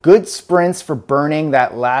Good sprints for burning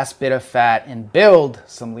that last bit of fat and build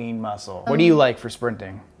some lean muscle. What do you like for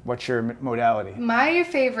sprinting? What's your modality? My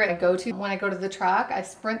favorite go-to when I go to the track, I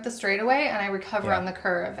sprint the straightaway and I recover on the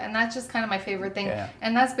curve. And that's just kind of my favorite thing. Yeah.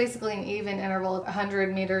 And that's basically an even interval of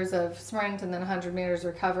 100 meters of sprint and then 100 meters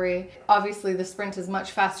recovery. Obviously, the sprint is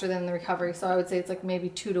much faster than the recovery. So I would say it's like maybe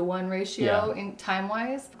 2-to-1 ratio in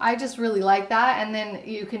time-wise. I just really like that. And then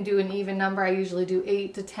you can do an even number. I usually do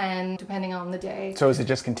 8 to 10, depending on the day. So is it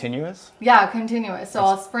just continuous? Yeah, continuous. So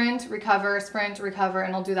I'll sprint, recover,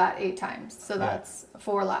 and I'll do that 8 times. So that's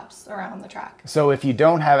 4 laps around the track. So if you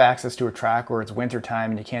don't have access to a track or it's winter time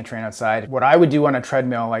and you can't train outside, what I would do on a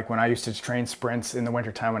treadmill, like when I used to train sprints in the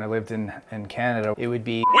winter time when I lived in Canada, it would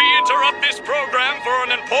be... We interrupt this program for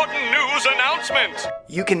an important news announcement.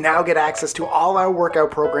 You can now get access to all our workout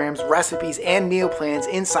programs, recipes, and meal plans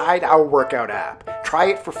inside our workout app. Try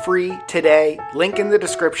it for free today. Link in the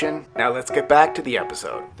description. Now let's get back to the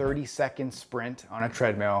episode. 30-second sprint on a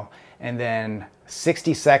treadmill and then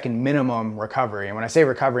 60-second minimum recovery. And when I say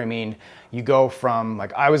recovery, I mean you go from,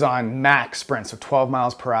 like, I was on max sprint, so 12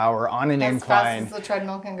 miles per hour on an incline. As fast as the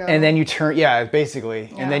treadmill can go. And then you turn, basically.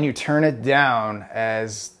 Yeah. And then you turn it down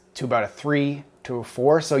to about a 3 to a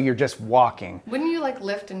 4, so you're just walking. Wouldn't you like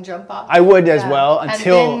lift and jump off? I would as well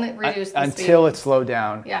until and then reduce the until speed. it slowed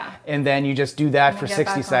down. Yeah. And then you just do that for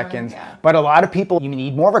 60 seconds. But a lot of people, you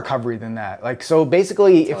need more recovery than that. Like, so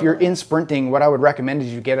basically, if you're in sprinting, what I would recommend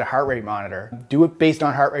is you get a heart rate monitor. Do it based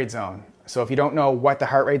on heart rate zone. So if you don't know what the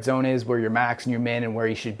heart rate zone is, where your max and your min and where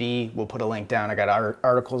you should be, we'll put a link down. I got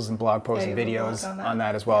articles and blog posts and videos on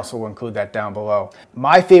that as well, so we'll include that down below.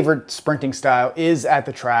 My favorite sprinting style is at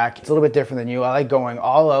the track. It's a little bit different than you. I like going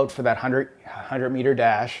all out for that 100 meter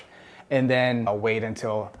dash, and then I'll wait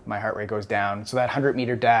until my heart rate goes down. So that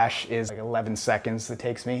 100-meter dash is like 11 seconds it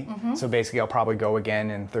takes me. Mm-hmm. So basically I'll probably go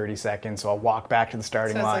again in 30 seconds. So I'll walk back to the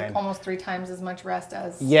starting line. So it's like almost 3 times as much rest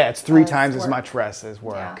as it's 3 times as much rest as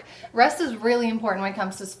work. Yeah. Rest is really important when it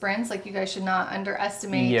comes to sprints. Like, you guys should not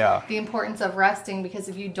underestimate the importance of resting, because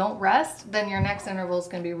if you don't rest, then your next interval is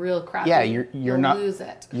going to be real crappy. Yeah, you'll not lose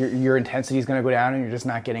it. Your intensity is going to go down, and you're just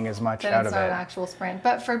not getting as much out of it. It's not an actual sprint.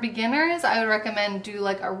 But for beginners, I would recommend do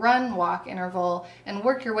like a run walk interval and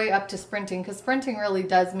work your way up to sprinting, because sprinting really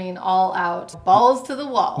does mean all out, balls to the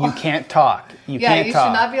wall. You can't talk. You should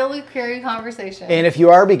not be able to carry a conversation. And if you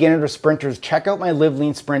are beginner or sprinters, check out my Live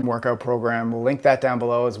Lean Sprint workout program. We'll link that down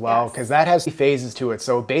below as well, because that has phases to it.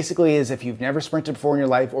 So basically is if you've never sprinted before in your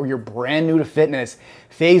life or you're brand new to fitness,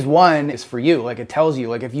 phase 1 is for you. Like, it tells you,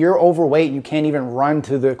 like, if you're overweight and you can't even run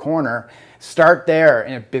to the corner, start there,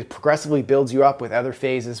 and it progressively builds you up with other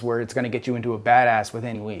phases where it's going to get you into a badass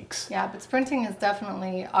within weeks. Yeah, but sprinting is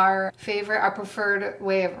definitely our preferred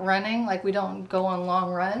way of running. Like, we don't go on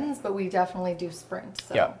long runs, but we definitely do sprint.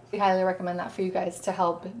 So we highly recommend that for you guys to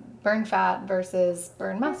help burn fat versus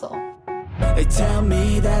burn muscle. They tell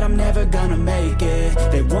me that I'm never gonna make it.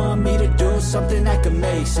 They want me to do something that could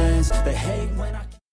make sense. They hate when I